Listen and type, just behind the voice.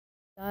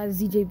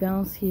Guys, DJ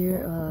Bounce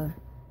here.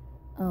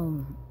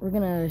 We're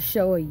gonna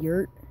show a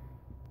yurt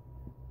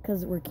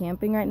because we're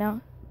camping right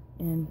now,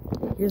 and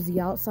here's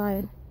the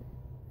outside.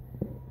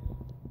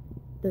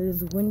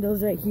 There's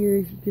windows right here.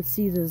 You can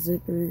see the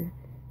zipper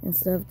and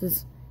stuff.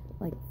 There's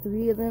like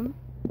 3 of them,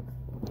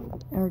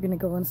 and we're gonna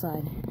go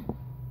inside.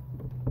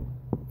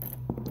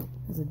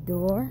 There's a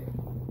door.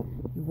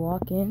 You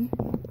walk in.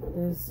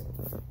 There's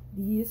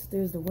these.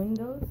 There's the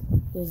windows.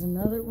 There's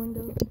another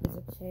window. There's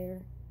a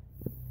chair.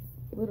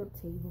 Little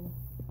table,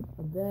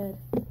 a bed,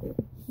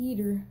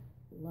 heater,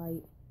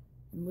 light,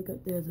 and look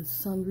up there, the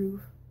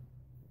sunroof.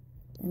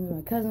 And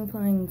my cousin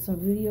playing some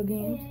video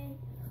games.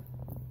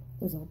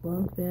 There's a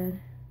bunk bed.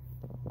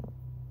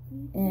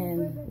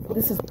 And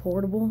this is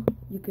portable.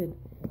 You could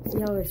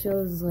see how it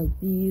shows like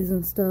these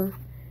and stuff.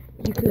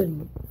 You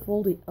could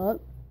fold it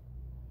up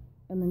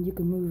and then you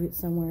can move it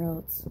somewhere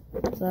else.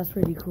 So that's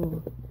pretty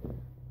cool.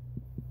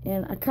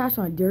 And I crashed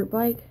my dirt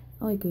bike.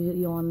 I'll make a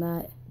video on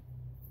that.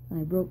 And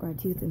I broke my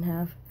tooth in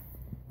half.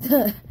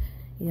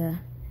 Yeah,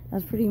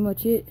 that's pretty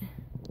much it.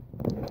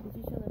 Did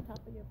you show the top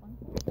of your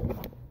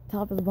bunk?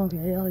 Top of the bunk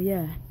bed, oh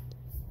yeah.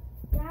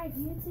 Guys,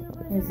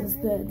 YouTubers It's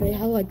just that they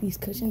have like these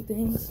cushion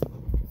things,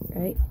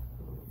 right?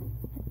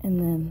 And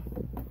then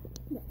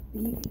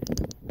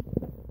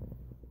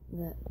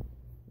that.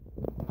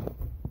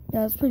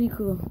 Yeah, it's pretty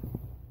cool.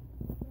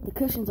 The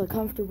cushions are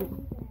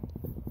comfortable.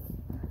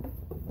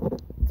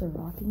 It's a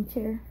rocking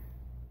chair.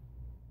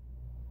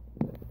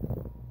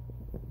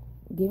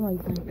 Game are you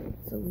playing?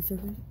 Subway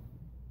Surfers?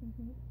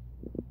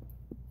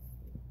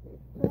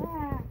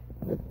 Wow.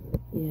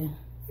 Yeah.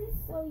 This is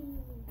so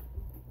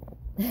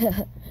easy.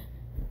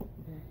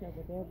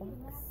 The bear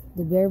box?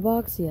 The bear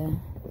box, yeah.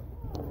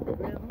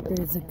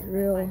 There's a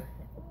grill.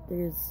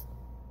 There's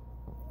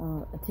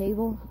a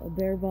table, a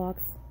bear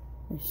box.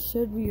 There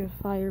should be a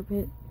fire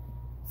pit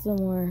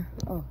somewhere.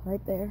 Oh,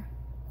 right there.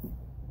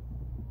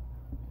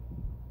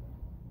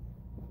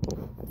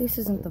 This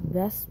isn't the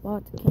best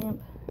spot to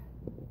camp,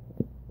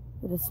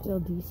 but it's still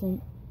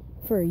decent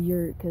for a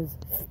yurt because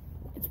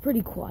it's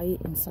pretty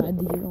quiet inside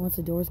the yurt once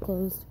the door's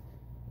closed.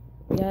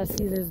 Yeah,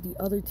 see, there's the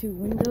other 2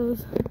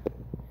 windows.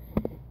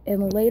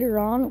 And later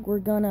on, we're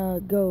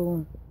gonna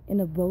go in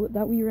a boat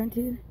that we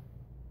rented.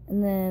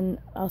 And then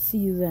I'll see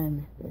you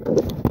then.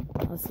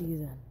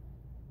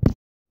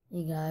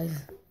 Hey guys,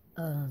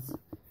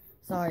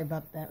 sorry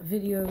about that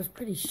video. It was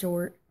pretty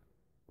short.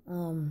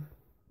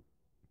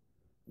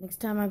 Next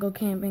time I go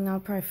camping, I'll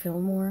probably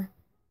film more.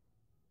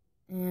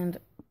 And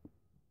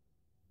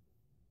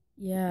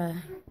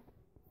yeah,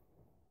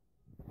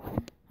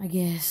 I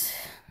guess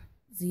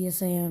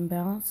ZSAM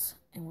Bounce,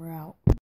 and we're out.